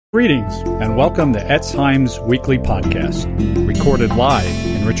Greetings, and welcome to Etz Chaim's weekly podcast, recorded live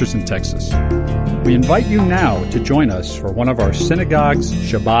in Richardson, Texas. We invite you now to join us for one of our synagogue's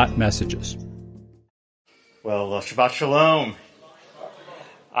Shabbat messages. Well, Shabbat Shalom.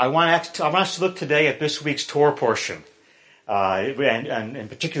 I want us to look today at this week's Torah portion, and in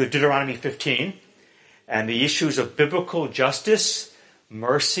particular Deuteronomy 15, and the issues of biblical justice,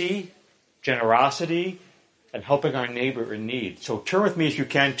 mercy, generosity, and helping our neighbor in need. So turn with me, if you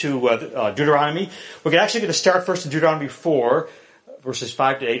can, to Deuteronomy. We're actually going to start first in Deuteronomy 4, verses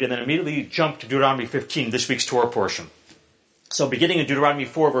 5 to 8, and then immediately jump to Deuteronomy 15, this week's Torah portion. So beginning in Deuteronomy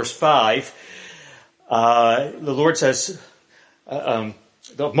 4, verse 5, the Lord says,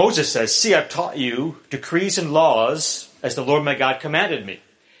 Moses says, "See, I've taught you decrees and laws as the Lord my God commanded me,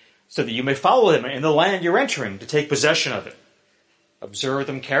 so that you may follow them in the land you're entering to take possession of it. Observe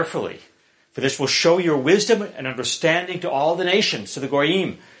them carefully. For this will show your wisdom and understanding to all the nations, to the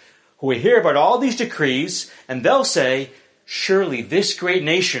Goyim, who will hear about all these decrees, and they'll say, surely this great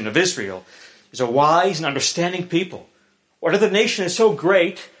nation of Israel is a wise and understanding people. What other nation is so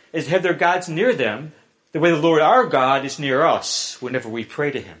great as to have their gods near them, the way the Lord our God is near us whenever we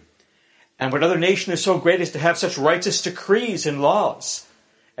pray to him? And what other nation is so great as to have such righteous decrees and laws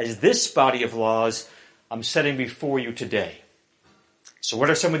as this body of laws I'm setting before you today?" So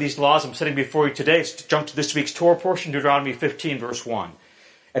what are some of these laws I'm setting before you today? Let's jump to this week's Torah portion, Deuteronomy 15, verse 1.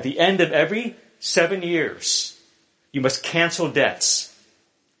 "At the end of every 7 years, you must cancel debts.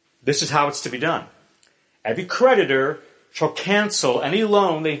 This is how it's to be done. Every creditor shall cancel any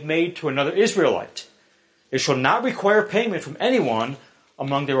loan they've made to another Israelite. They shall not require payment from anyone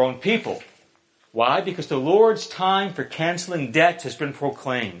among their own people." Why? Because the Lord's time for canceling debt has been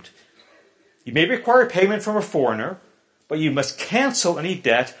proclaimed. You may require payment from a foreigner, but you must cancel any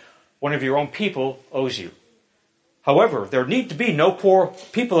debt one of your own people owes you. However, there need to be no poor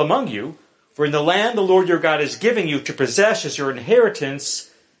people among you, for in the land the Lord your God is giving you to possess as your inheritance,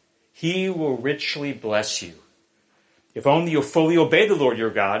 he will richly bless you. If only you'll fully obey the Lord your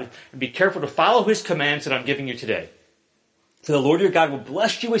God and be careful to follow his commands that I'm giving you today. For the Lord your God will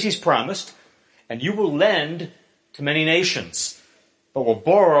bless you as he's promised, and you will lend to many nations, but will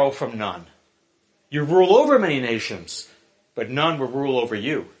borrow from none. You rule over many nations, but none will rule over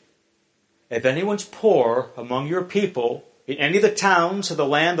you. If anyone's poor among your people in any of the towns of the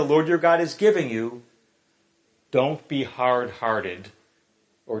land the Lord your God is giving you, don't be hard-hearted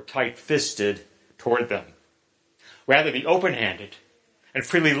or tight-fisted toward them. Rather, be open-handed and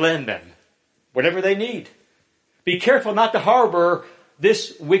freely lend them whatever they need. Be careful not to harbor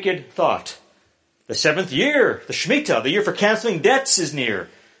this wicked thought. The 7th year, the Shemitah, the year for canceling debts, is near.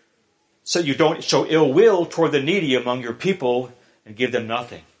 So you don't show ill will toward the needy among your people and give them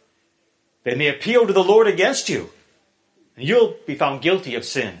nothing. They may appeal to the Lord against you, and you'll be found guilty of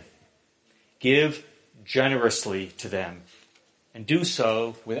sin. Give generously to them, and do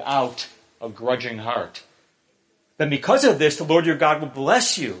so without a grudging heart. Then because of this, the Lord your God will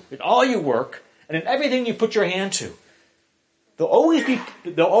bless you in all your work and in everything you put your hand to. There'll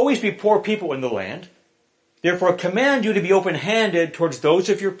always be poor people in the land. Therefore, I command you to be open-handed towards those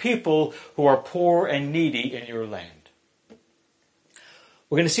of your people who are poor and needy in your land.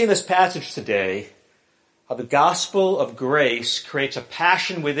 We're going to see in this passage today how the gospel of grace creates a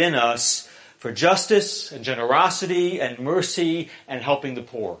passion within us for justice and generosity and mercy and helping the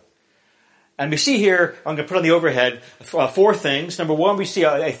poor. And we see here, I'm going to put on the overhead, 4 things. Number 1, we see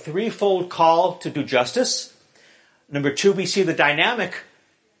a threefold call to do justice. Number 2, we see the dynamic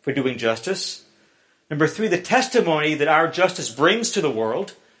for doing justice. Number 3, the testimony that our justice brings to the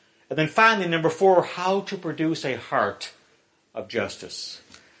world. And then finally, number 4, how to produce a heart of justice.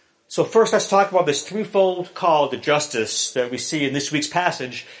 So first, let's talk about this threefold call to justice that we see in this week's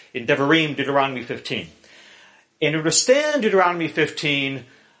passage in Devarim, Deuteronomy 15. And to understand Deuteronomy 15,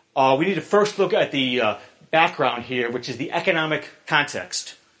 we need to first look at the background here, which is the economic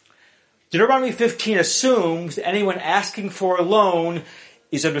context. Deuteronomy 15 assumes that anyone asking for a loan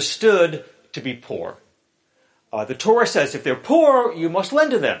is understood to be poor. The Torah says if they're poor, you must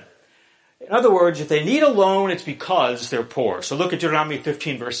lend to them. In other words, if they need a loan, it's because they're poor. So look at Deuteronomy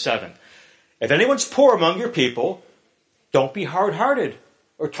 15, verse 7. "If anyone's poor among your people, don't be hard-hearted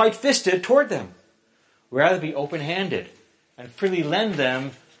or tight-fisted toward them. Rather, be open-handed and freely lend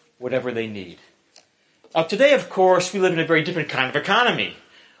them whatever they need." Now, today, of course, we live in a very different kind of economy,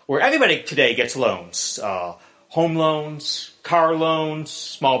 where everybody today gets loans. Home loans, car loans,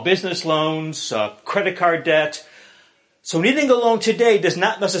 small business loans, credit card debt. So needing a loan today does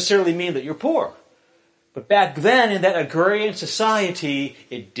not necessarily mean that you're poor. But back then, in that agrarian society,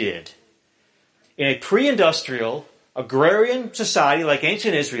 it did. In a pre-industrial, agrarian society like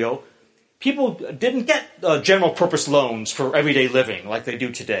ancient Israel, people didn't get general purpose loans for everyday living like they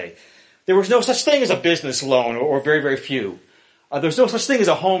do today. There was no such thing as a business loan, or very, very few. There was no such thing as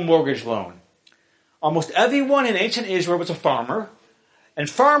a home mortgage loan. Almost everyone in ancient Israel was a farmer, and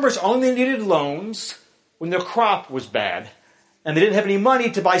farmers only needed loans when their crop was bad, and they didn't have any money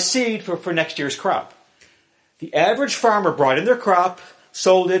to buy seed for next year's crop. The average farmer brought in their crop,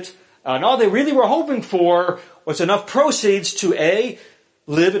 sold it, and all they really were hoping for was enough proceeds to A,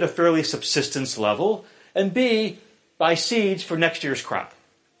 live at a fairly subsistence level, and B, buy seeds for next year's crop.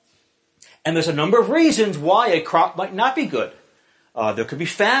 And there's a number of reasons why a crop might not be good. There could be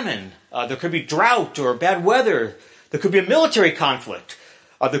famine, there could be drought or bad weather, there could be a military conflict,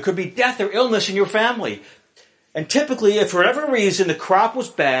 there could be death or illness in your family. And typically, if for whatever reason the crop was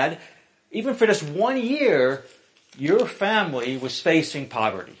bad, even for just 1 year, your family was facing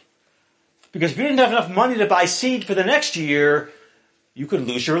poverty. Because if you didn't have enough money to buy seed for the next year, you could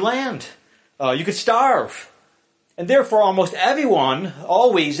lose your land. You could starve. And therefore, almost everyone,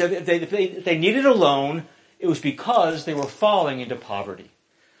 always, if they needed a loan, it was because they were falling into poverty.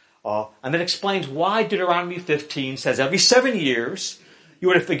 And that explains why Deuteronomy 15 says every 7 years, you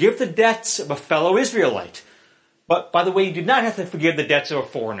were to forgive the debts of a fellow Israelite. But, by the way, you did not have to forgive the debts of a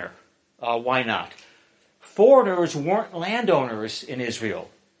foreigner. Why not? Foreigners weren't landowners in Israel.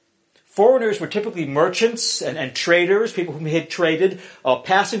 Foreigners were typically merchants and traders, people whom had traded,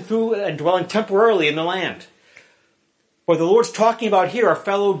 passing through and dwelling temporarily in the land. What the Lord's talking about here are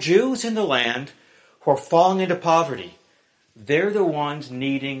fellow Jews in the land who are falling into poverty. They're the ones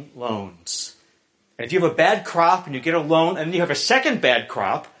needing loans. And if you have a bad crop and you get a loan and you have a second bad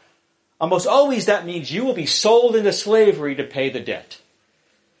crop, almost always that means you will be sold into slavery to pay the debt.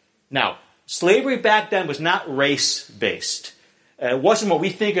 Now, slavery back then was not race-based. It wasn't what we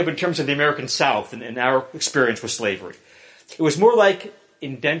think of in terms of the American South in our experience with slavery. It was more like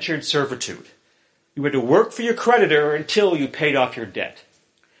indentured servitude. You had to work for your creditor until you paid off your debt.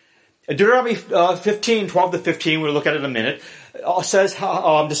 Deuteronomy 15, 12 to 15, we'll look at it in a minute,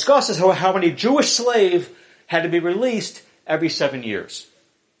 discusses how many Jewish slaves had to be released every 7 years.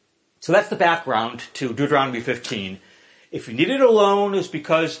 So that's the background to Deuteronomy 15. If you needed a loan, it's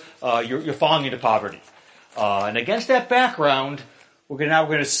because you're falling into poverty. And against that background, we're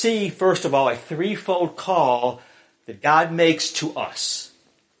going to see, first of all, a threefold call that God makes to us,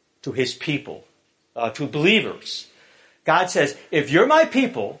 to His people, to believers. God says, if you're my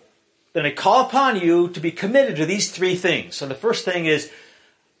people, then I call upon you to be committed to these three things. So the first thing is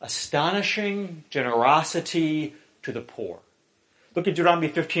astonishing generosity to the poor. Look at Deuteronomy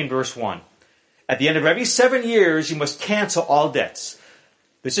 15, verse 1. At the end of every 7 years, you must cancel all debts.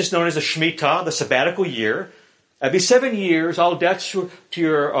 This is known as the Shemitah, the sabbatical year. Every 7 years, all debts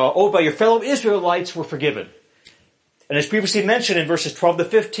owed by your fellow Israelites were forgiven. And as previously mentioned in verses 12 to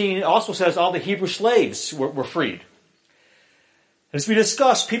 15, it also says all the Hebrew slaves were freed. As we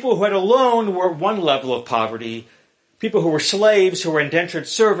discussed, people who had a loan were at one level of poverty. People who were slaves, who were indentured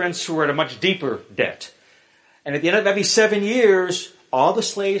servants, who were at a much deeper debt. And at the end of every 7 years, all the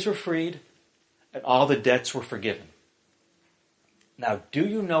slaves were freed and all the debts were forgiven. Now, do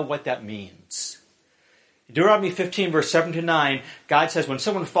you know what that means? In Deuteronomy 15, verse 7 to 9, God says when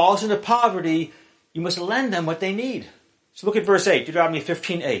someone falls into poverty, you must lend them what they need. So look at verse 8, Deuteronomy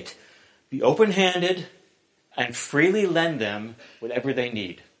 15, 8. Be open-handed and freely lend them whatever they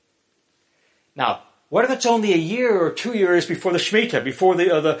need. Now, what if it's only a year or 2 years before the Shemitah, before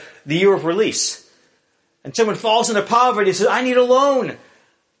the year of release? And someone falls into poverty and says, I need a loan.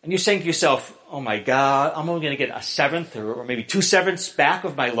 And you're saying to yourself, oh my God, I'm only going to get a seventh or maybe 2/7 back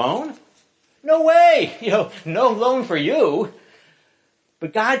of my loan? No way! No loan for you.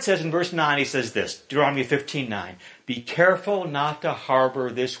 But God says in verse 9, He says this, Deuteronomy 15:9, be careful not to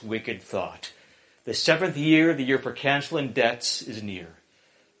harbor this wicked thought. The 7th year, the year for canceling debts, is near.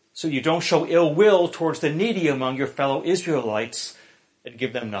 So you don't show ill will towards the needy among your fellow Israelites and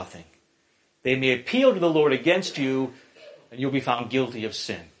give them nothing. They may appeal to the Lord against you, and you'll be found guilty of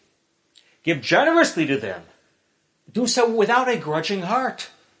sin. Give generously to them. Do so without a grudging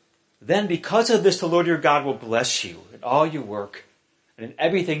heart. Then because of this, the Lord your God will bless you in all your work and in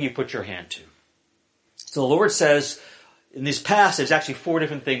everything you put your hand to. So the Lord says in this passage, actually 4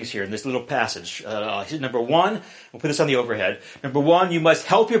 different things here in this little passage. Number 1, we'll put this on the overhead. Number 1, you must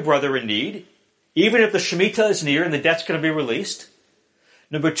help your brother in need, even if the Shemitah is near and the debt's going to be released.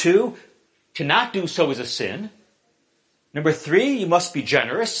 Number 2, to not do so is a sin. Number 3, you must be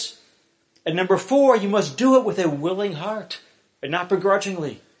generous. And number 4, you must do it with a willing heart and not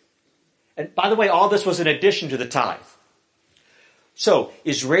begrudgingly. And by the way, all this was in addition to the tithe. So,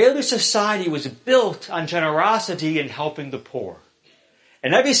 Israeli society was built on generosity and helping the poor.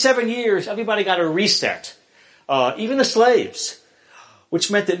 And every 7 years, everybody got a reset. Even the slaves. Which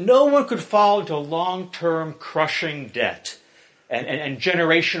meant that no one could fall into long-term crushing debt and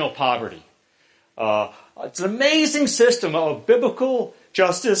generational poverty. It's an amazing system of biblical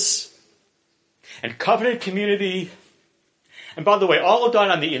justice and covenant community. And by the way, all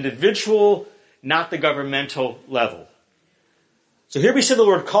done on the individual, not the governmental level. So here we see the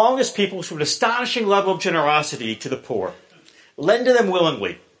Lord calling his people to an astonishing level of generosity to the poor. Lend to them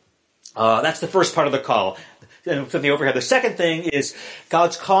willingly. That's the first part of the call. And from the overhead. The second thing is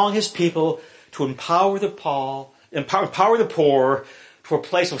God's calling his people to empower the poor to a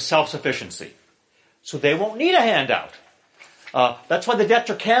place of self-sufficiency. So they won't need a handout. That's why the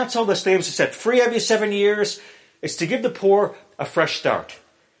debts are canceled. The slaves are set free every 7 years. It's to give the poor a fresh start.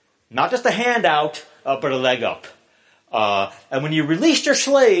 Not just a handout, but a leg up. And when you released your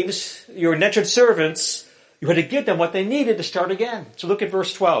slaves, your indentured servants, you had to give them what they needed to start again. So look at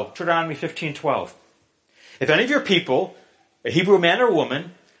verse 12, Deuteronomy 15:12. If any of your people, a Hebrew man or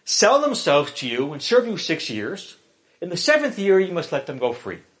woman, sell themselves to you and serve you 6 years, in the 7th year you must let them go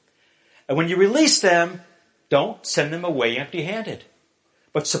free. And when you release them, don't send them away empty-handed,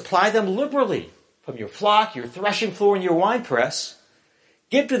 but supply them liberally from your flock, your threshing floor, and your winepress.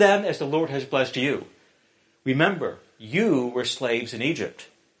 Give to them as the Lord has blessed you. Remember, you were slaves in Egypt,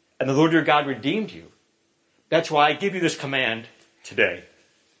 and the Lord your God redeemed you. That's why I give you this command today.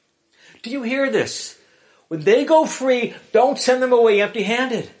 Do you hear this? When they go free, don't send them away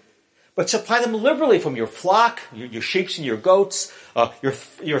empty-handed, but supply them liberally from your flock, your sheep and your goats,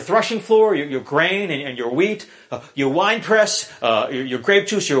 your threshing floor, your grain and your wheat, your wine press, your grape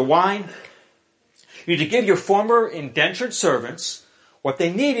juice, your wine. You need to give your former indentured servants what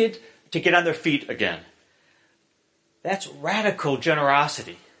they needed to get on their feet again. That's radical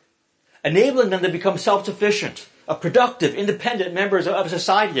generosity, enabling them to become self-sufficient, productive, independent members of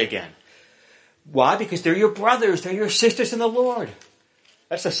society again. Why? Because they're your brothers, they're your sisters in the Lord.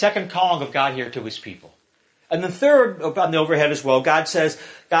 That's the second calling of God here to his people. And the third, on the overhead as well, God says,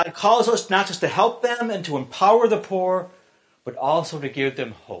 God calls us not just to help them and to empower the poor, but also to give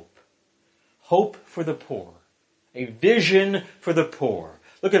them hope. Hope for the poor. A vision for the poor.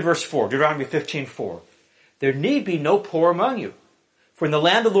 Look at verse 4, Deuteronomy 15:4. There need be no poor among you. For in the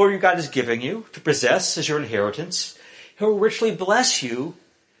land the Lord your God is giving you to possess as your inheritance, he will richly bless you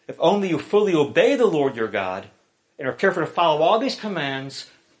if only you fully obey the Lord your God and are careful to follow all these commands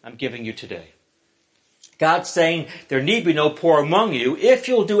I'm giving you today. God's saying there need be no poor among you if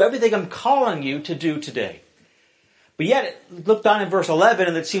you'll do everything I'm calling you to do today. But yet, look down in verse 11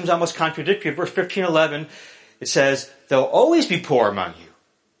 and it seems almost contradictory. Verse 15:11, it says, there'll always be poor among you.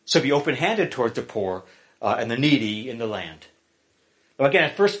 So be open-handed towards the poor and the needy in the land. Now again,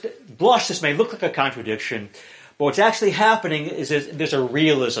 at first blush, this may look like a contradiction, but what's actually happening is there's a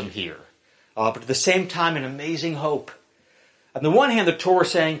realism here. But at the same time, an amazing hope. On the one hand, the Torah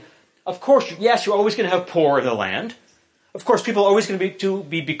is saying, of course, yes, you're always going to have poor in the land. Of course, people are always going to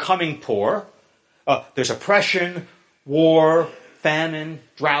be becoming poor. There's oppression, war, famine,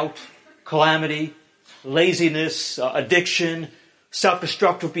 drought, calamity, laziness, addiction,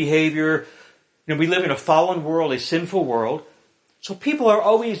 self-destructive behavior. We live in a fallen world, a sinful world. So people are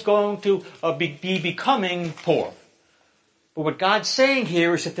always going to be becoming poor. But what God's saying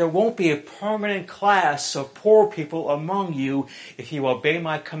here is that there won't be a permanent class of poor people among you if you obey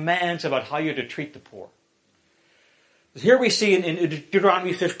my commands about how you're to treat the poor. Here we see in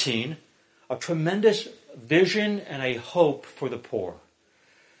Deuteronomy 15 a tremendous vision and a hope for the poor.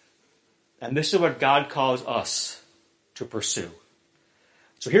 And this is what God calls us to pursue.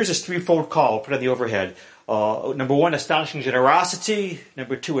 So here's this threefold call, put on the overhead. Number one, astonishing generosity.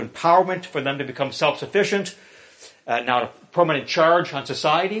 Number two, empowerment for them to become self-sufficient. Now, a permanent charge on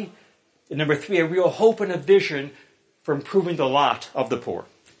society. And number three, a real hope and a vision for improving the lot of the poor.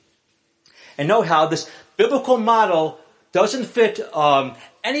 And note how this biblical model doesn't fit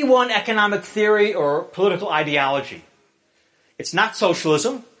any one economic theory or political ideology. It's not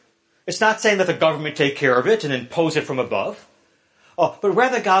socialism. It's not saying that the government take care of it and impose it from above. But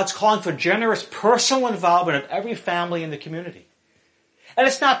rather God's calling for generous personal involvement of every family in the community. And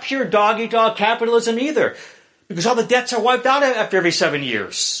it's not pure dog-eat-dog capitalism either, because all the debts are wiped out after every 7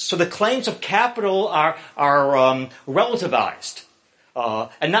 years. So the claims of capital are relativized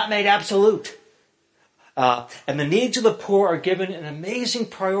and not made absolute. And the needs of the poor are given an amazing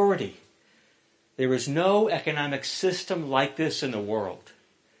priority. There is no economic system like this in the world.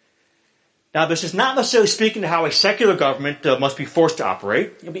 Now, this is not necessarily speaking to how a secular government must be forced to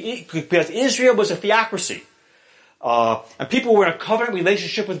operate, because Israel was a theocracy. And people were in a covenant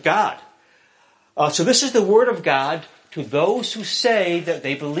relationship with God. So this is the word of God to those who say that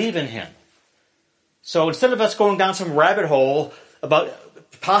they believe in him. So instead of us going down some rabbit hole about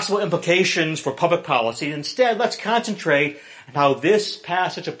possible implications for public policy, instead let's concentrate on how this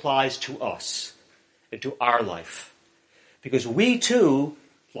passage applies to us and to our life. Because we too,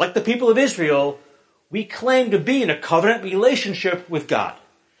 like the people of Israel, we claim to be in a covenant relationship with God.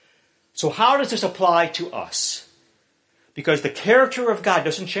 So how does this apply to us? Because the character of God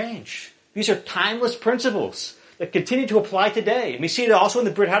doesn't change. These are timeless principles that continue to apply today. And we see it also in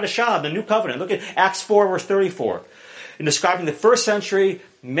the Brit Hadashah, the New Covenant. Look at Acts 4, verse 34. In describing the first century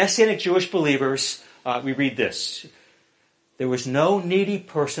Messianic Jewish believers, we read this. There was no needy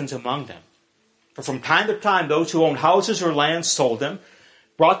persons among them. For from time to time, those who owned houses or lands sold them,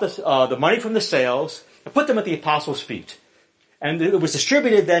 brought the money from the sales, and put them at the apostles' feet. And it was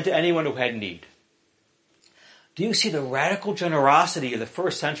distributed then to anyone who had need. Do you see the radical generosity of the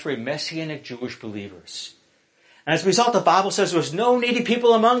first century Messianic Jewish believers? And as a result, the Bible says there was no needy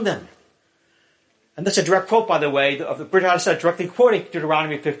people among them. And that's a direct quote, by the way, of the Brit Hadashah directly quoting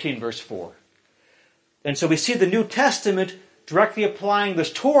Deuteronomy 15, verse 4. And so we see the New Testament directly applying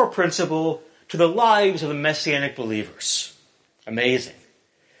this Torah principle to the lives of the Messianic believers. Amazing.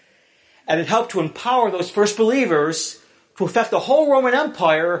 And it helped to empower those first believers to affect the whole Roman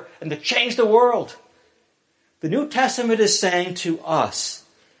Empire and to change the world. The New Testament is saying to us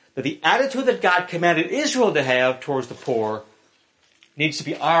that the attitude that God commanded Israel to have towards the poor needs to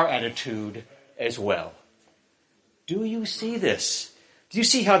be our attitude as well. Do you see this? Do you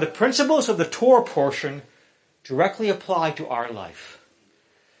see how the principles of the Torah portion directly apply to our life?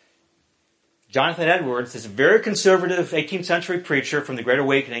 Jonathan Edwards, this very conservative 18th century preacher from the Great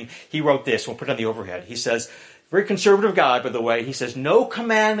Awakening, he wrote this. We'll put it on the overhead. He says, very conservative guy, by the way, he says, no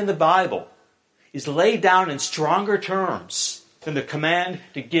command in the Bible is laid down in stronger terms than the command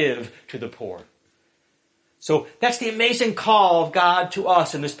to give to the poor. So that's the amazing call of God to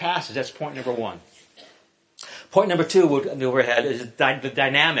us in this passage. That's point number one. Point number two on the overhead is the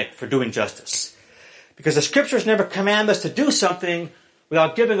dynamic for doing justice. Because the Scriptures never command us to do something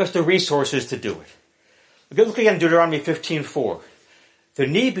without giving us the resources to do it. Look again at Deuteronomy 15:4. There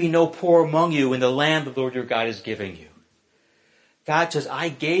need be no poor among you in the land the Lord your God is giving you. God says, I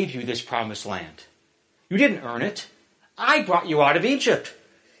gave you this promised land. You didn't earn it. I brought you out of Egypt.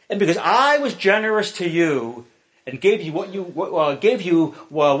 And because I was generous to you and gave you what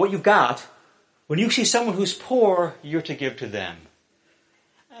you've got, when you see someone who's poor, you're to give to them.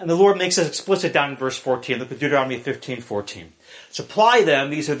 And the Lord makes it explicit down in verse 14. Look at Deuteronomy 15:14. Supply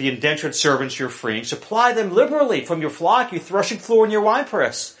them, these are the indentured servants you're freeing, supply them liberally from your flock, your threshing floor, and your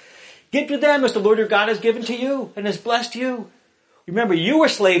winepress. Give to them as the Lord your God has given to you and has blessed you. Remember, you were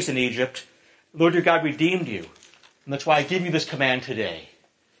slaves in Egypt. The Lord your God redeemed you. And that's why I give you this command today.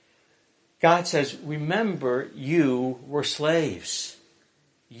 God says, remember, you were slaves.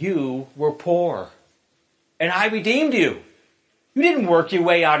 You were poor. And I redeemed you. You didn't work your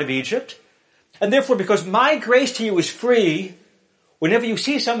way out of Egypt. And therefore, because my grace to you is free, whenever you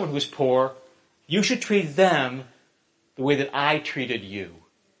see someone who's poor, you should treat them the way that I treated you.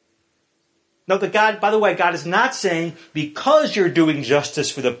 Note that God, by the way, God is not saying, because you're doing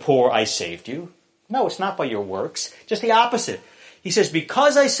justice for the poor, I saved you. No, it's not by your works. Just the opposite. He says,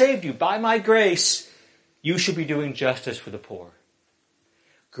 because I saved you by my grace, you should be doing justice for the poor.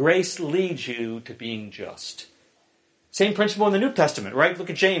 Grace leads you to being just. Same principle in the New Testament, right? Look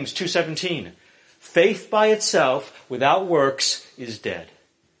at James 2:17. Faith by itself, without works, is dead.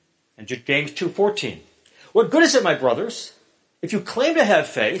 And James 2:14. What good is it, my brothers, if you claim to have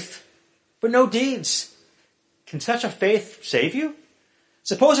faith, but no deeds? Can such a faith save you?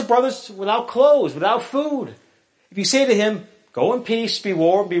 Suppose a brother's without clothes, without food. If you say to him, go in peace, be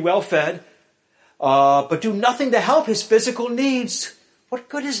warm, be well fed, but do nothing to help his physical needs, what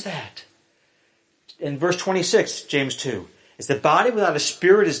good is that? In verse 26, James 2, as the body without a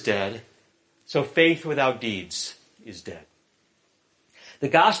spirit is dead, so faith without deeds is dead. The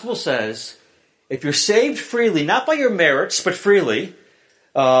gospel says, if you're saved freely, not by your merits, but freely,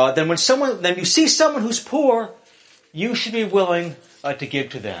 then you see someone who's poor, you should be willing to give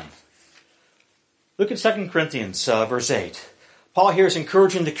to them. Look at 2 Corinthians, verse 8. Paul here is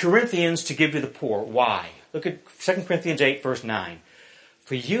encouraging the Corinthians to give to the poor. Why? Look at 2 Corinthians 8, verse 9.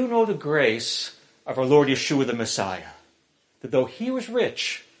 For you know the grace of our Lord Yeshua the Messiah, that though he was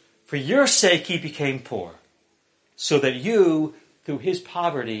rich, for your sake he became poor, so that you, through his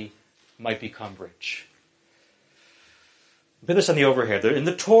poverty, might become rich. Put this on the overhead. In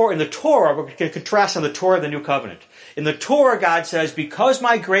the Torah, we're going to contrast on the Torah of the New Covenant. In the Torah, God says, because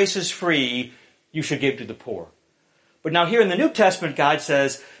my grace is free, you should give to the poor. But now here in the New Testament, God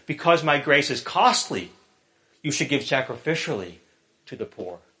says, because my grace is costly, you should give sacrificially to the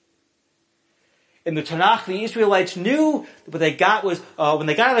poor. In the Tanakh, the Israelites knew that what they got was, when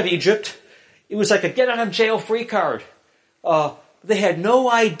they got out of Egypt, it was like a get out of jail free card. They had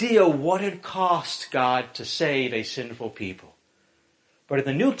no idea what it cost God to save a sinful people. But in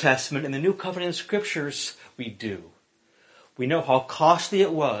the New Testament, in the New Covenant Scriptures, we do. We know how costly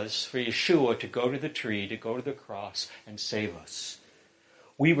it was for Yeshua to go to the tree, to go to the cross, and save us.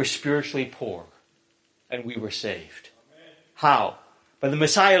 We were spiritually poor, and we were saved. Amen. How? By the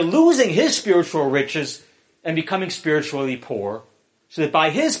Messiah losing his spiritual riches and becoming spiritually poor, so that by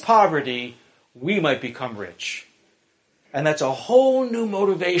his poverty, we might become rich. And that's a whole new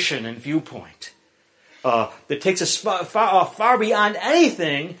motivation and viewpoint that takes us far beyond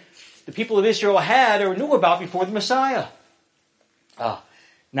anything the people of Israel had or knew about before the Messiah.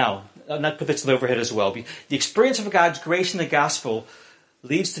 Now, I'll not put this in the overhead as well. The experience of God's grace in the gospel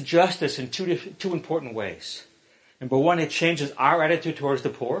leads to justice in two important ways. Number one, it changes our attitude towards the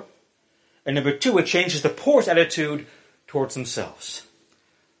poor. And number two, it changes the poor's attitude towards themselves.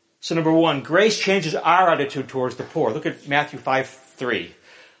 So number one, grace changes our attitude towards the poor. Look at Matthew 5:3.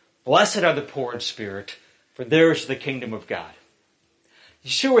 Blessed are the poor in spirit, for theirs is the kingdom of God.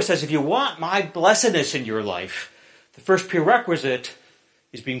 Yeshua says, if you want my blessedness in your life, the first prerequisite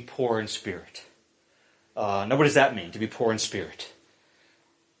is being poor in spirit. Now what does that mean, to be poor in spirit?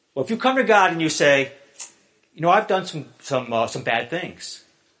 Well, if you come to God and you say, I've done some bad things.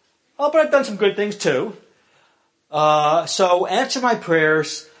 But I've done some good things too. So answer my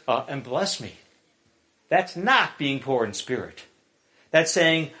prayers and bless me. That's not being poor in spirit. That's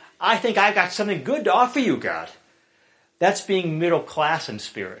saying, I think I got something good to offer you, God. That's being middle class in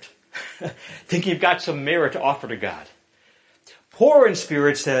spirit. Thinking you've got some merit to offer to God. Poor in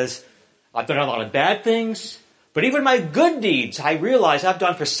spirit says, I've done a lot of bad things, but even my good deeds, I realize I've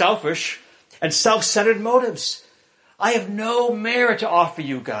done for selfish and self-centered motives. I have no merit to offer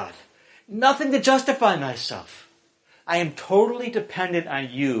you, God. Nothing to justify myself. I am totally dependent on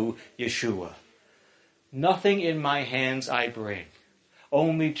you, Yeshua. Nothing in my hands I bring.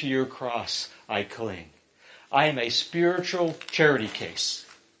 Only to your cross I cling. I am a spiritual charity case,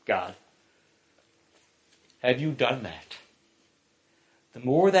 God. Have you done that? The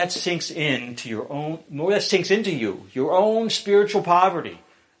more that sinks into your own spiritual poverty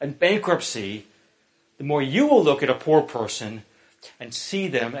and bankruptcy, the more you will look at a poor person and see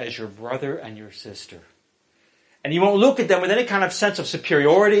them as your brother and your sister. And you won't look at them with any kind of sense of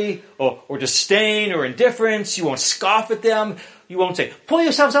superiority or disdain or indifference. You won't scoff at them. You won't say, pull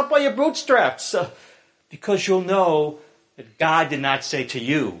yourselves up by your bootstraps. Because you'll know that God did not say to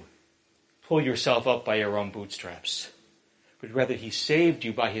you, pull yourself up by your own bootstraps. But rather he saved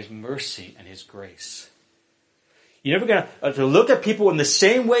you by his mercy and his grace. You're never going to look at people in the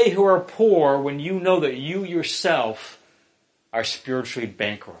same way who are poor when you know that you yourself are spiritually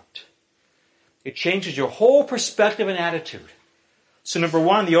bankrupt. It changes your whole perspective and attitude. So number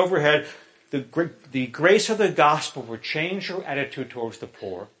one, the overhead, the grace of the gospel will change your attitude towards the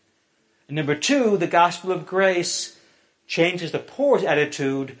poor. And number two, the gospel of grace changes the poor's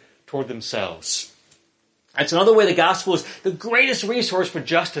attitude toward themselves. That's another way the gospel is the greatest resource for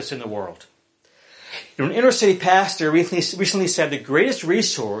justice in the world. An inner city pastor recently said the greatest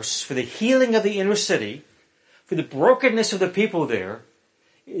resource for the healing of the inner city, for the brokenness of the people there,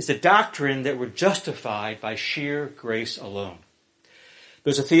 is the doctrine that we're justified by sheer grace alone.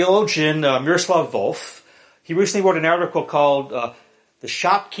 There's a theologian, Miroslav Volf. He recently wrote an article called The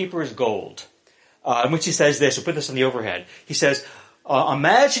Shopkeeper's Gold, in which he says this. We'll put this on the overhead. He says,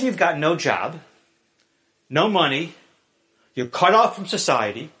 imagine you've got no job, no money, you're cut off from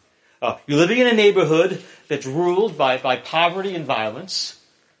society, you're living in a neighborhood that's ruled by poverty and violence,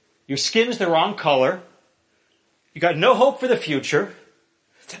 your skin's the wrong color, you got no hope for the future.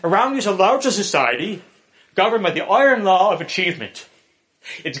 Around you is a larger society governed by the iron law of achievement.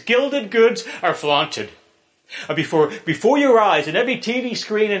 Its gilded goods are flaunted before your eyes in every TV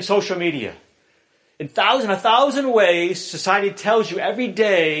screen and social media. In a thousand ways, society tells you every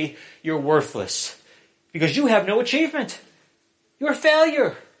day you're worthless because you have no achievement. You're a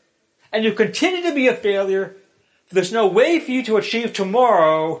failure. And you continue to be a failure. For there's no way for you to achieve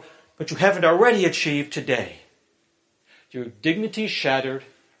tomorrow, but you haven't already achieved today. Your dignity is shattered.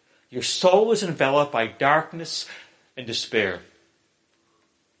 Your soul is enveloped by darkness and despair.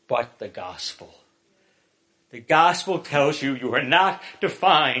 But the gospel. The gospel tells you you are not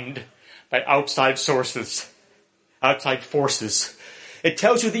defined by outside sources, outside forces. It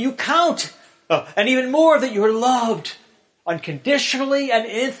tells you that you count, and even more that you're loved unconditionally and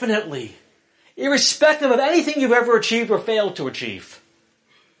infinitely. irrespective of anything you've ever achieved or failed to achieve.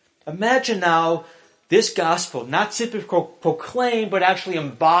 Imagine now this gospel not simply proclaimed, but actually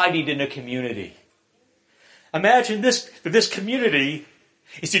embodied in a community. Imagine that this community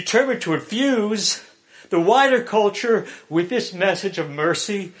is determined to infuse the wider culture with this message of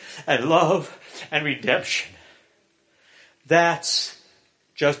mercy and love and redemption. That's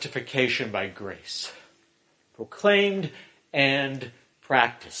justification by grace, proclaimed and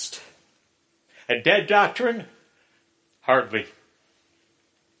practiced. A dead doctrine? Hardly.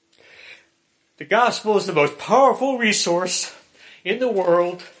 The gospel is the most powerful resource in the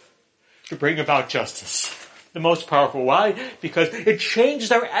world to bring about justice. The most powerful. Why? Because it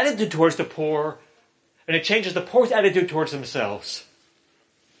changes our attitude towards the poor, and it changes the poor's attitude towards themselves.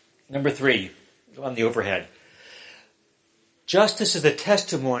 Number 3, on the overhead. Justice is a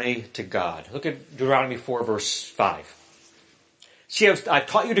testimony to God. Look at Deuteronomy 4, verse 5. See, I've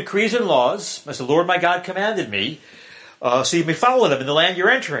taught you decrees and laws, as the Lord my God commanded me, so you may follow them in the land you're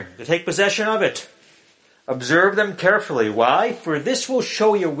entering, to take possession of it. Observe them carefully. Why? For this will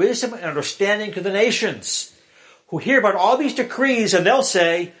show your wisdom and understanding to the nations, who hear about all these decrees, and they'll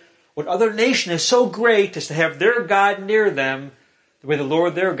say, what other nation is so great as to have their God near them, the way the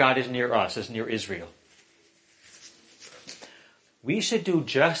Lord their God is near us, is near Israel. We should do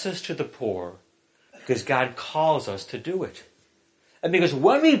justice to the poor because God calls us to do it. And because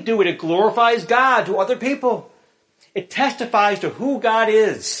when we do it, it glorifies God to other people. It testifies to who God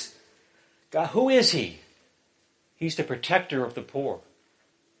is. God, who is He? He's the protector of the poor.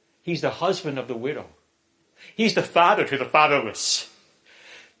 He's the husband of the widow. He's the father to the fatherless.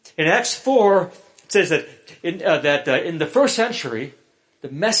 In Acts 4, it says that in the first century, the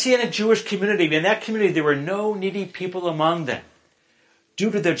Messianic Jewish community, in that community there were no needy people among them due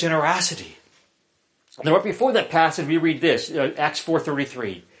to their generosity. Now, right before that passage, we read this, Acts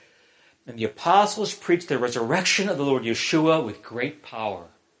 4:33. And the apostles preached the resurrection of the Lord Yeshua with great power.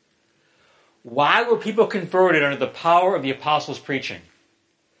 Why were people converted under the power of the apostles' preaching?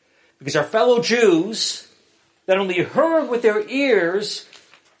 Because our fellow Jews not only heard with their ears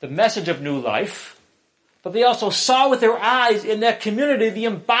the message of new life, but they also saw with their eyes in that community the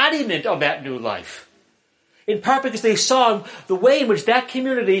embodiment of that new life. In part because they saw the way in which that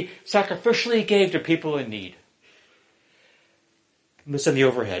community sacrificially gave to people in need. Listen to the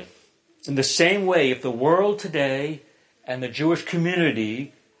overhead. In the same way, if the world today and the Jewish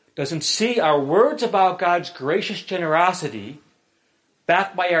community doesn't see our words about God's gracious generosity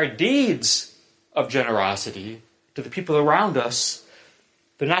backed by our deeds of generosity to the people around us,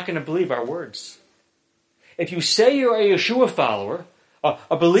 they're not going to believe our words. If you say you're a Yeshua follower,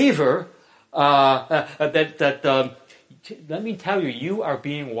 a believer, let me tell you, you are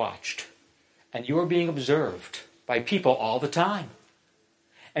being watched and you are being observed by people all the time.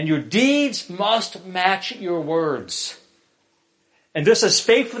 And your deeds must match your words. And just as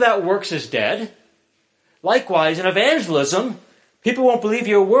faith without works is dead, likewise in evangelism, people won't believe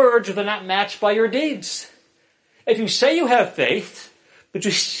your words if they're not matched by your deeds. If you say you have faith, but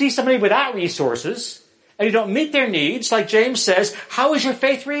you see somebody without resources, and you don't meet their needs, like James says, how is your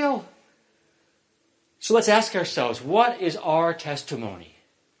faith real? So let's ask ourselves, what is our testimony?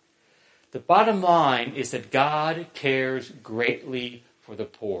 The bottom line is that God cares greatly for the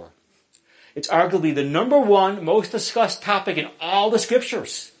poor. It's arguably the number one most discussed topic in all the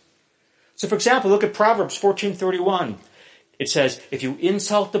scriptures. So for example, look at Proverbs 14:31. It says, if you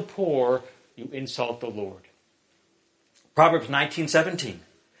insult the poor, you insult the Lord. Proverbs 19:17.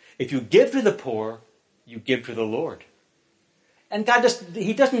 If you give to the poor, you give to the Lord. And God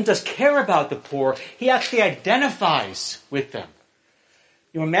He doesn't just care about the poor, He actually identifies with them.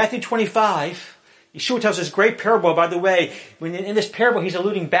 In Matthew 25, Yeshua tells this great parable. By the way, when in this parable, He's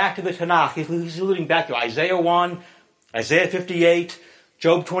alluding back to the Tanakh. He's alluding back to Isaiah 1, Isaiah 58,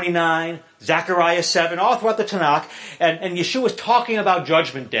 Job 29, Zechariah 7, all throughout the Tanakh. And Yeshua is talking about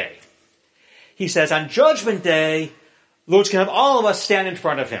Judgment Day. He says, on Judgment Day, the Lord's going to have all of us stand in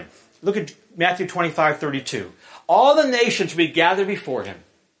front of Him. Look at Matthew 25:32. All the nations will be gathered before Him.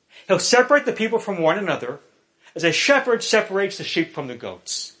 He'll separate the people from one another, as a shepherd separates the sheep from the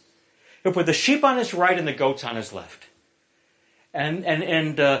goats. He'll put the sheep on His right and the goats on His left. And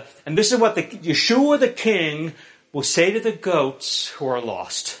this is what Yeshua the King will say to the goats who are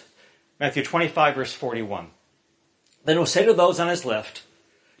lost. Matthew 25, verse 41. Then He'll say to those on His left,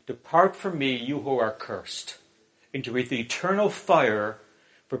 depart from me, you who are cursed, into the eternal fire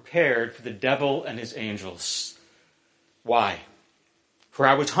prepared for the devil and his angels. Why? For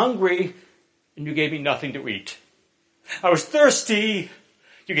I was hungry, and you gave me nothing to eat. I was thirsty,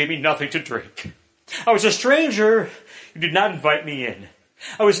 you gave me nothing to drink. I was a stranger, you did not invite me in.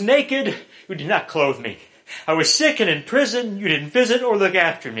 I was naked, you did not clothe me. I was sick and in prison, you didn't visit or look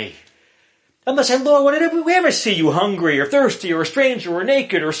after me. I must say, Lord, when did we ever see you hungry or thirsty or a stranger or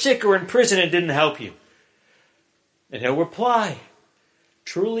naked or sick or in prison and didn't help you? And he'll reply,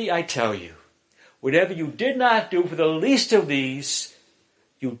 truly I tell you, whatever you did not do for the least of these,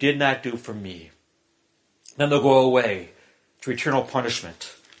 you did not do for me. Then they'll go away to eternal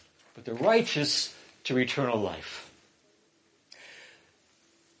punishment, but the righteous to eternal life.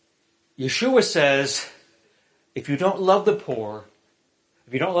 Yeshua says, if you don't love the poor,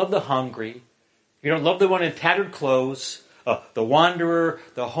 if you don't love the hungry, if you don't love the one in tattered clothes, the wanderer,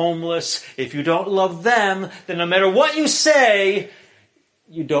 the homeless, if you don't love them, then no matter what you say,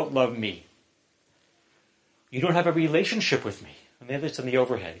 you don't love me. You don't have a relationship with me. And they have this on the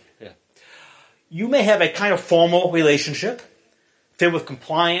overhead. Yeah. You may have a kind of formal relationship, filled with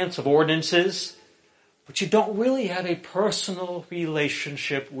compliance of ordinances, but you don't really have a personal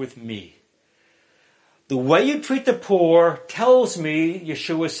relationship with me. The way you treat the poor tells me,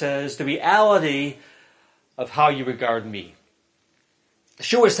 Yeshua says, the reality of how you regard me.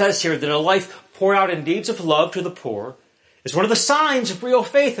 Yeshua says here that a life poured out in deeds of love to the poor is one of the signs of real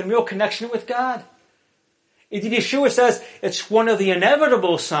faith and real connection with God. Indeed, Yeshua says it's one of the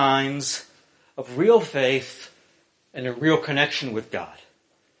inevitable signs of real faith and a real connection with God.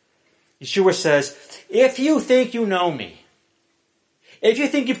 Yeshua says, if you think you know me, if you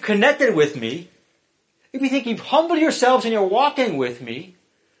think you've connected with me, if you think you've humbled yourselves and you're walking with me,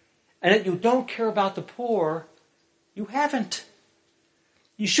 and that you don't care about the poor, you haven't.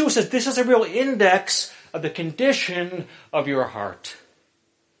 Yeshua says this is a real index of the condition of your heart.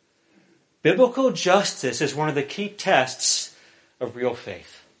 Biblical justice is one of the key tests of real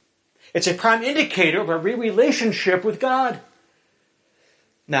faith. It's a prime indicator of a real relationship with God.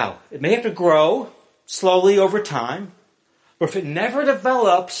 Now, it may have to grow slowly over time, but if it never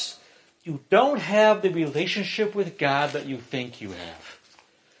develops, you don't have the relationship with God that you think you have.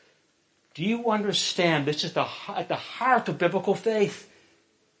 Do you understand this is at the heart of biblical faith?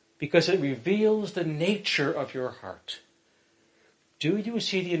 Because it reveals the nature of your heart. Do you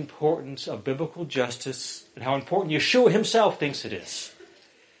see the importance of biblical justice and how important Yeshua himself thinks it is?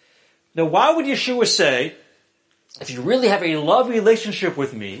 Now, why would Yeshua say, if you really have a love relationship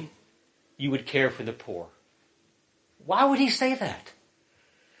with me, you would care for the poor? Why would he say that?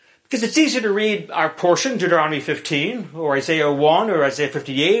 Because it's easy to read our portion, Deuteronomy 15, or Isaiah 1, or Isaiah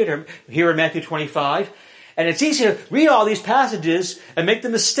 58, or here in Matthew 25, and it's easy to read all these passages and make the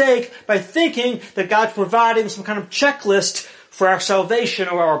mistake by thinking that God's providing some kind of checklist for our salvation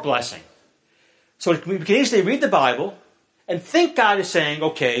or our blessing. So we can easily read the Bible and think God is saying,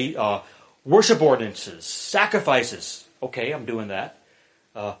 okay, worship ordinances, sacrifices, okay, I'm doing that.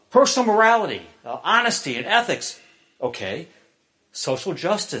 Personal morality, honesty and ethics, okay. Social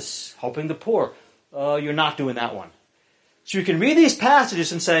justice, helping the poor, you're not doing that one. So you can read these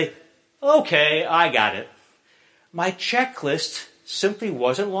passages and say, okay, I got it. My checklist simply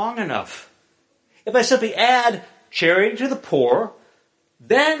wasn't long enough. If I simply add charity to the poor,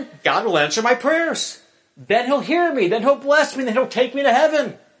 then God will answer my prayers. Then he'll hear me. Then he'll bless me. Then he'll take me to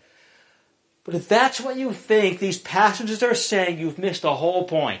heaven. But if that's what you think these passages are saying, you've missed the whole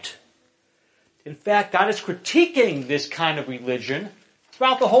point. In fact, God is critiquing this kind of religion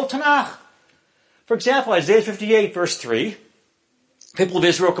throughout the whole Tanakh. For example, Isaiah 58, verse 3, people of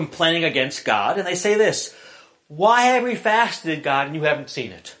Israel complaining against God, and they say this, why have we fasted, God, and you haven't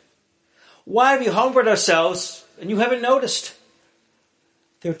seen it? Why have we humbled ourselves, and you haven't noticed?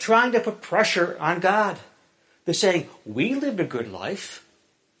 They're trying to put pressure on God. They're saying, we lived a good life.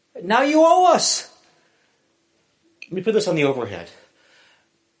 Now you owe us. Let me put this on the overhead.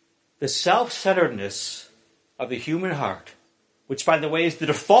 The self-centeredness of the human heart, which, by the way, is the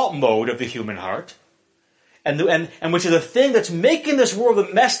default mode of the human heart, and which is the thing that's making this world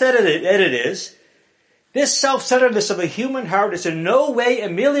the mess that it is, this self-centeredness of the human heart is in no way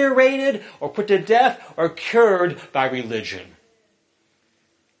ameliorated or put to death or cured by religion.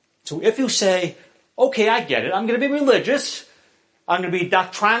 So if you say, okay, I get it, I'm going to be religious, I'm going to be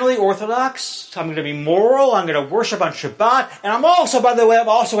doctrinally orthodox, I'm going to be moral, I'm going to worship on Shabbat, and I'm also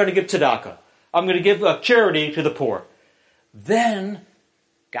going to give tzedakah. I'm going to give charity to the poor. Then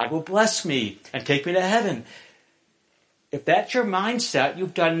God will bless me and take me to heaven. If that's your mindset,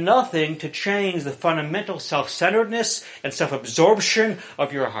 you've done nothing to change the fundamental self-centeredness and self-absorption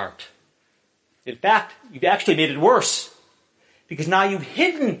of your heart. In fact, you've actually made it worse, because now you've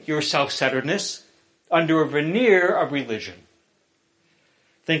hidden your self-centeredness under a veneer of religion.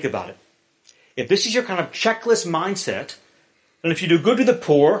 Think about it. If this is your kind of checklist mindset, and if you do good to the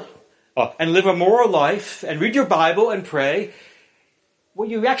poor, and live a moral life, and read your Bible and pray, what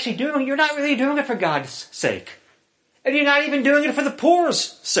you're actually doing, you're not really doing it for God's sake. And you're not even doing it for the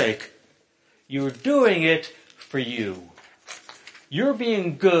poor's sake. You're doing it for you. You're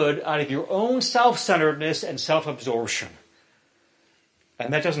being good out of your own self-centeredness and self-absorption.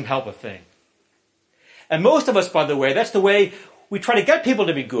 And that doesn't help a thing. And most of us, by the way, that's the way we try to get people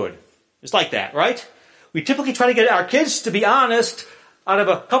to be good. It's like that, right? We typically try to get our kids to be honest out of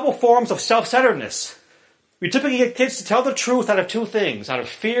a couple forms of self-centeredness. We typically get kids to tell the truth out of two things, out of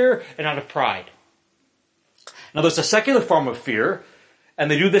fear and out of pride. Now, there's a secular form of fear, and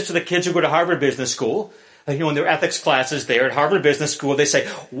they do this to the kids who go to Harvard Business School. In their ethics classes there at Harvard Business School, they say,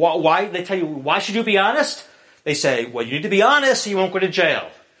 why? They tell you, why should you be honest? They say, well, you need to be honest so you won't go to jail.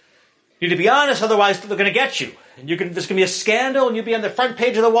 You need to be honest, otherwise they're going to get you. And there's going to be a scandal, and you'll be on the front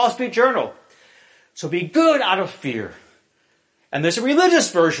page of the Wall Street Journal. So be good out of fear. And there's a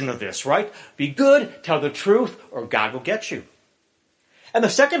religious version of this, right? Be good, tell the truth, or God will get you. And the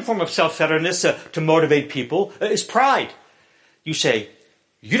second form of self-centeredness to motivate people is pride. You say,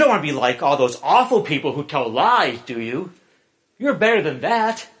 you don't want to be like all those awful people who tell lies, do you? You're better than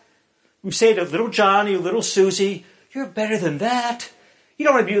that. You say to little Johnny or little Susie, you're better than that. You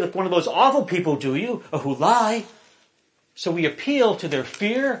don't want to be like one of those awful people, do you, who lie? So we appeal to their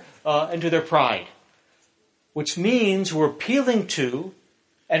fear and to their pride, which means we're appealing to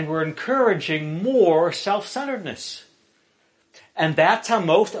and we're encouraging more self-centeredness. And that's how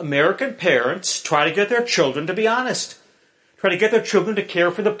most American parents try to get their children to be honest, try to get their children to care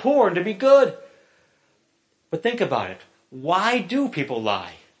for the poor and to be good. But think about it. Why do people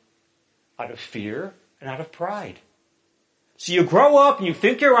lie? Out of fear and out of pride. So you grow up and you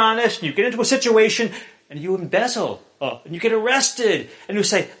think you're honest, and you get into a situation and you embezzle, and you get arrested, and you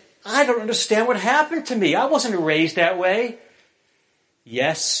say, I don't understand what happened to me. I wasn't raised that way.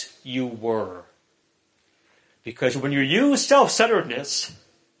 Yes, you were. Because when you use self-centeredness,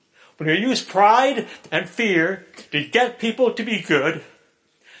 when you use pride and fear to get people to be good,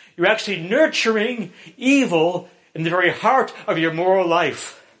 you're actually nurturing evil in the very heart of your moral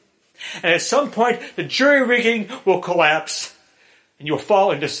life. And at some point, the jury-rigging will collapse, and you'll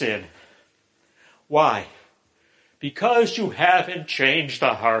fall into sin. Why? Because you haven't changed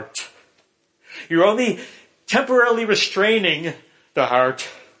the heart. You're only temporarily restraining the heart.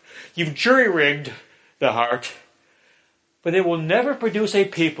 You've jury-rigged the heart. But it will never produce a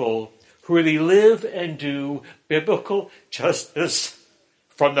people who really live and do biblical justice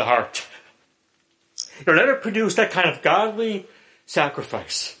from the heart. It'll never produce that kind of godly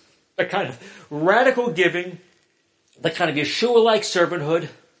sacrifice, that kind of radical giving, that kind of Yeshua-like servanthood.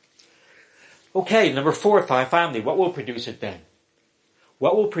 Okay, number 4 or 5, finally, what will produce it then?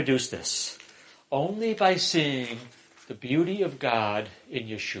 What will produce this? Only by seeing the beauty of God in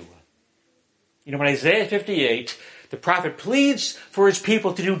Yeshua. In Isaiah 58, the prophet pleads for his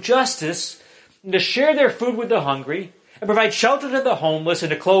people to do justice and to share their food with the hungry and provide shelter to the homeless and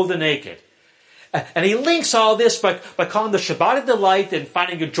to clothe the naked. And he links all this by calling the Shabbat a delight and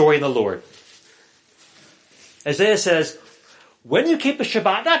finding a joy in the Lord. Isaiah says, when you keep the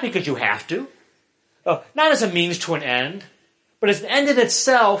Shabbat, not because you have to, not as a means to an end, but as an end in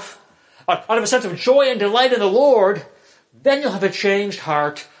itself, out of a sense of joy and delight in the Lord, then you'll have a changed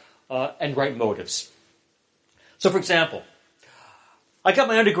heart and right motives. So, for example, I got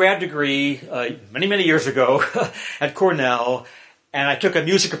my undergrad degree many, many years ago at Cornell, and I took a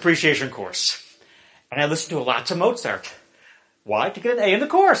music appreciation course. And I listened to lots of Mozart. Why? To get an A in the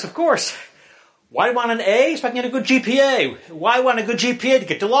course, of course. Why do I want an A? So I can get a good GPA. Why want a good GPA? To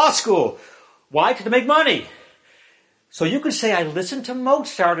get to law school. Why? To make money. So you could say I listened to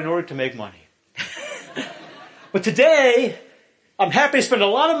Mozart in order to make money. But today, I'm happy to spend a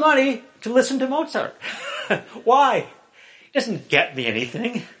lot of money to listen to Mozart. Why? It doesn't get me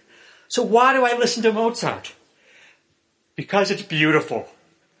anything. So why do I listen to Mozart? Because it's beautiful.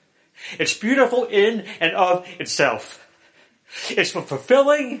 It's beautiful in and of itself. It's a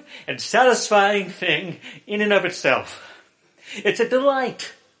fulfilling and satisfying thing in and of itself. It's a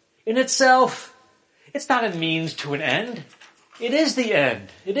delight in itself. It's not a means to an end. It is the end.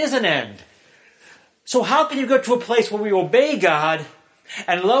 It is an end. So how can you go to a place where we obey God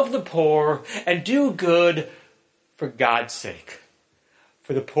and love the poor and do good for God's sake,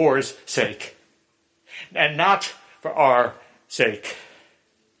 for the poor's sake, and not for our sake?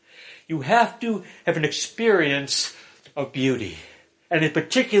 You have to have an experience of beauty, and in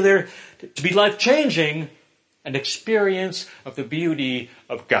particular, to be life-changing, an experience of the beauty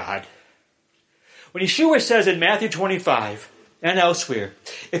of God. When Yeshua says in Matthew 25 and elsewhere,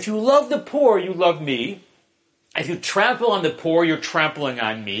 if you love the poor, you love me. If you trample on the poor, you're trampling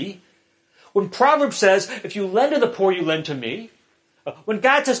on me. When Proverbs says, if you lend to the poor, you lend to me. When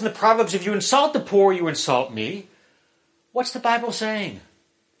God says in the Proverbs, if you insult the poor, you insult me, what's the Bible saying?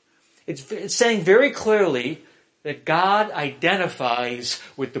 It's saying very clearly that God identifies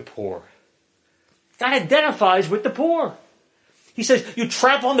with the poor. God identifies with the poor. He says, you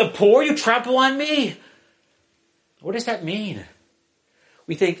trample on the poor, you trample on me. What does that mean?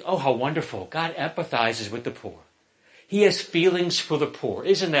 We think, oh, how wonderful. God empathizes with the poor. He has feelings for the poor.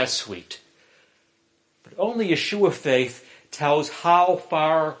 Isn't that sweet? But only Yeshua faith tells how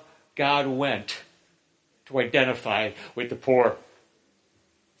far God went to identify with the poor.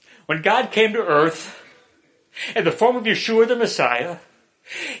 When God came to earth in the form of Yeshua the Messiah,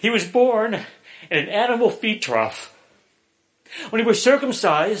 he was born in an animal feed trough. When he was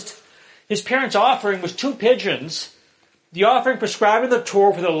circumcised, his parents' offering was 2 pigeons, the offering prescribed in the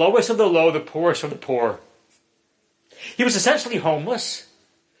Torah for the lowest of the low, the poorest of the poor. He was essentially homeless.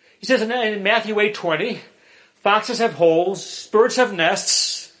 He says in Matthew 8:20, foxes have holes, birds have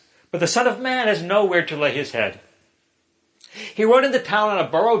nests, but the Son of Man has nowhere to lay his head. He rode into town on a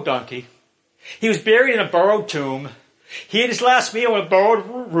borrowed donkey. He was buried in a borrowed tomb. He ate his last meal in a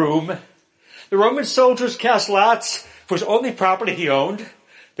borrowed room. The Roman soldiers cast lots for his only property he owned,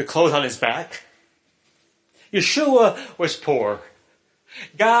 the clothes on his back. Yeshua was poor.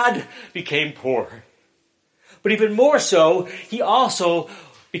 God became poor. But even more so, he also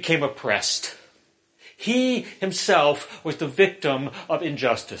became oppressed. He himself was the victim of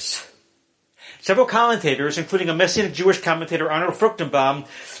injustice. Several commentators, including a Messianic Jewish commentator, Arnold Fruchtenbaum,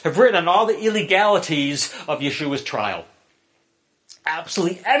 have written on all the illegalities of Yeshua's trial.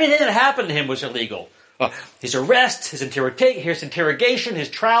 Absolutely everything that happened to him was illegal. His arrest, his interrogation, his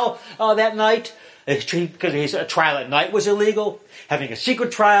trial that night, because his trial at night was illegal, having a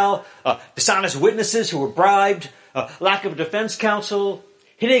secret trial, dishonest witnesses who were bribed, lack of a defense counsel,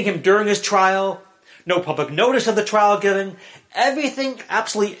 hitting him during his trial, no public notice of the trial given. Everything,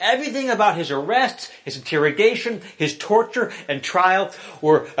 absolutely everything about his arrest, his interrogation, his torture, and trial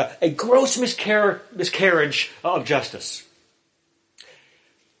were a gross miscarriage of justice.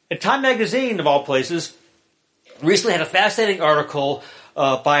 And Time magazine, of all places, recently had a fascinating article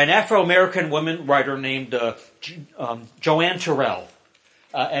by an Afro-American woman writer named Joanne Terrell.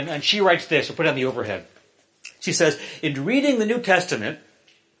 And she writes this, I'll put it on the overhead. She says, in reading the New Testament,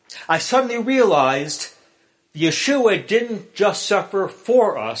 I suddenly realized Yeshua didn't just suffer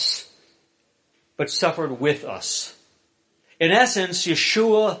for us, but suffered with us. In essence,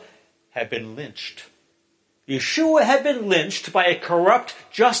 Yeshua had been lynched. Yeshua had been lynched by a corrupt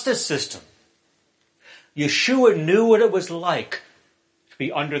justice system. Yeshua knew what it was like to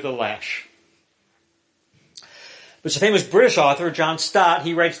be under the lash. There's a famous British author, John Stott,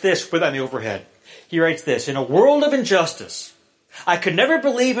 he writes this, put on the overhead. He writes this, in a world of injustice, I could never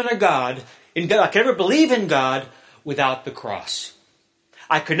believe in God without the cross.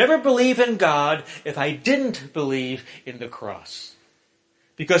 I could never believe in God if I didn't believe in the cross.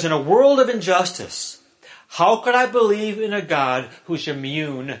 Because in a world of injustice, how could I believe in a God who's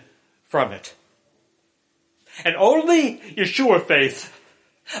immune from it? And only Yeshua faith,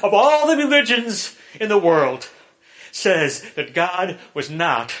 of all the religions in the world, says that God was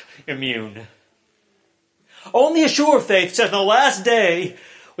not immune. Only Yeshua faith says on the last day,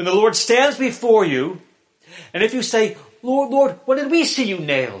 when the Lord stands before you, and if you say, Lord, when did we see you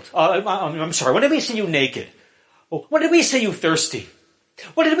nailed? When did we see you naked? When did we see you thirsty?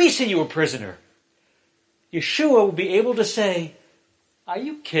 When did we see you a prisoner? Yeshua will be able to say, are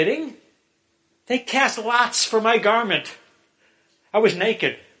you kidding? They cast lots for my garment. I was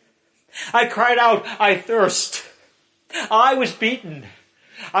naked. I cried out, I thirst. I was beaten.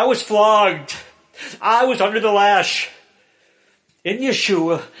 I was flogged. I was under the lash. In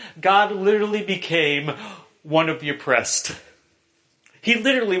Yeshua, God literally became one of the oppressed. He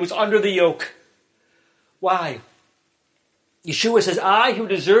literally was under the yoke. Why? Yeshua says, I who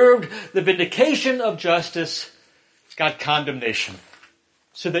deserved the vindication of justice got condemnation.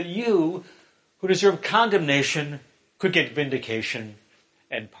 So that you who deserve condemnation could get vindication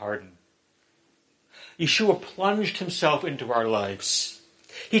and pardon. Yeshua plunged himself into our lives.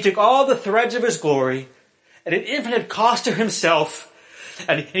 He took all the threads of his glory at an infinite cost to himself,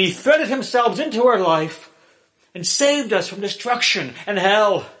 and he threaded himself into our life and saved us from destruction and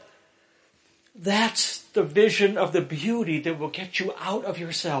hell. That's the vision of the beauty that will get you out of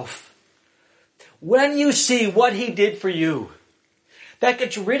yourself. When you see what he did for you, that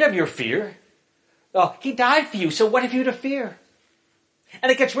gets rid of your fear. He died for you, so what have you to fear?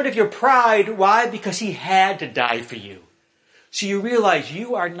 And it gets rid of your pride. Why? Because he had to die for you. So you realize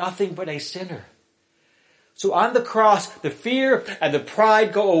you are nothing but a sinner. So on the cross, the fear and the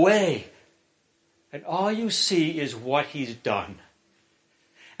pride go away. And all you see is what he's done.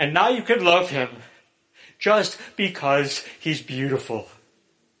 And now you can love him just because he's beautiful.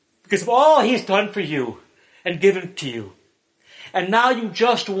 Because of all he's done for you and given to you. And now you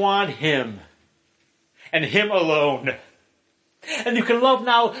just want him. And him alone. And you can love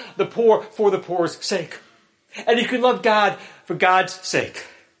now the poor for the poor's sake. And you can love God for God's sake.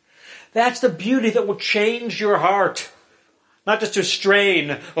 That's the beauty that will change your heart. Not just to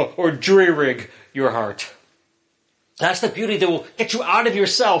strain or jury-rig your heart. That's the beauty that will get you out of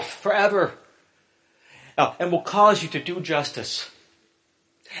yourself forever. And will cause you to do justice.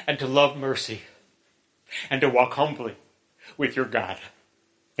 And to love mercy. And to walk humbly with your God.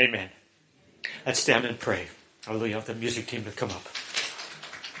 Amen. Let's stand and pray. Hallelujah. Have the music team to come up.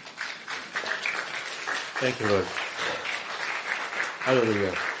 Thank you, Lord.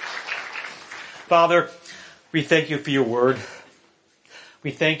 Hallelujah. Father, we thank you for your word.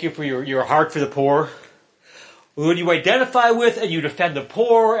 We thank you for your heart for the poor. Lord, you identify with and you defend the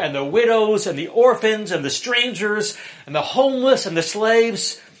poor and the widows and the orphans and the strangers and the homeless and the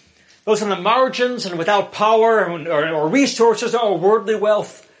slaves, those on the margins and without power or resources or worldly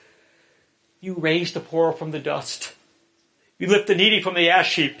wealth. You raise the poor from the dust. You lift the needy from the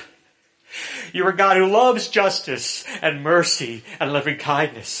ash heap. You're a God who loves justice and mercy and loving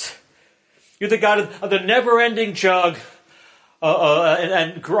kindness. You're the God of the never-ending jug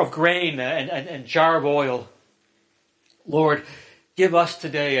and of grain and jar of oil. Lord, give us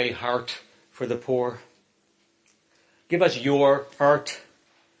today a heart for the poor. Give us your heart.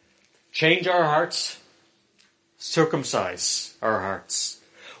 Change our hearts. Circumcise our hearts.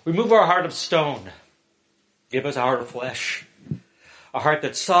 Remove our heart of stone. Give us a heart of flesh. A heart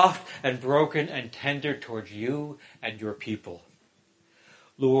that's soft and broken and tender towards you and your people.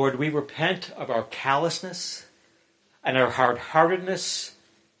 Lord, we repent of our callousness and our hard-heartedness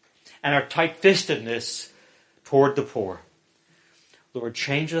and our tight-fistedness toward the poor. Lord,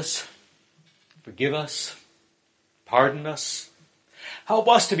 change us, forgive us, pardon us. Help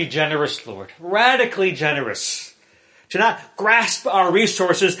us to be generous, Lord, radically generous. To not grasp our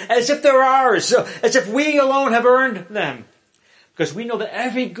resources as if they're ours, as if we alone have earned them. Because we know that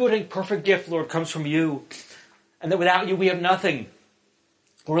every good and perfect gift, Lord, comes from you. And that without you we have nothing.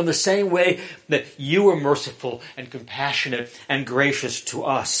 Or in the same way that you are merciful and compassionate and gracious to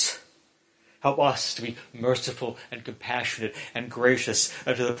us. Help us to be merciful and compassionate and gracious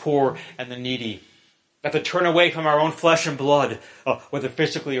to the poor and the needy. Not to turn away from our own flesh and blood, whether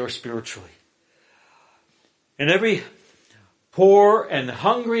physically or spiritually. And every poor and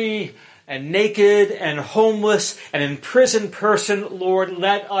hungry and naked and homeless and imprisoned person, Lord,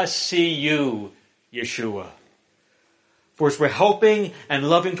 let us see you, Yeshua. For as we're helping and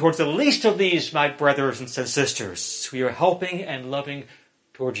loving towards the least of these, my brothers and sisters, we are helping and loving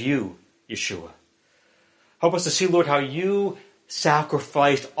towards you, Yeshua. Help us to see, Lord, how you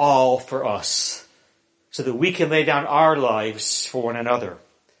sacrificed all for us so that we can lay down our lives for one another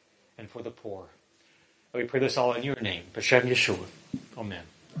and for the poor. And we pray this all in your name, B'Shem Yeshua. Amen.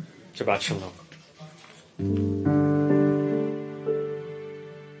 Shabbat Shalom.